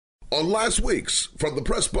on last week's From the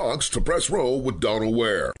Press Box to Press Row with Donald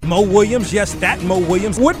Ware. Mo Williams, yes, that Mo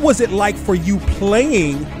Williams. What was it like for you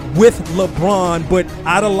playing with LeBron but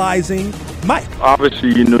idolizing Mike?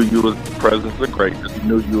 Obviously, you knew you was the presence of greatness. You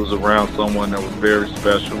knew you was around someone that was very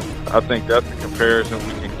special. I think that's the comparison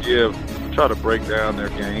we can give. Try to break down their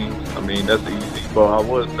games. I mean, that's easy. But I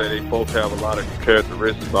would say they both have a lot of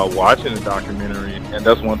characteristics about watching the documentary. And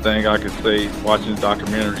that's one thing I could say, watching the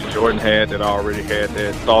documentary, Jordan had that I already had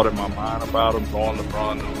that thought in my mind about him, going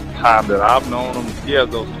LeBron the time that I've known him. He has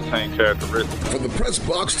those same characteristics. From the Press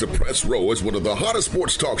Box to Press Row is one of the hottest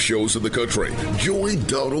sports talk shows in the country. Join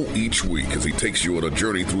Donald each week as he takes you on a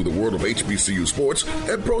journey through the world of HBCU sports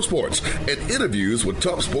and pro sports and interviews with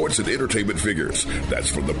top sports and entertainment figures. That's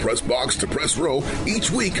From the Press Box to Press Row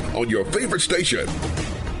each week on your favorite station.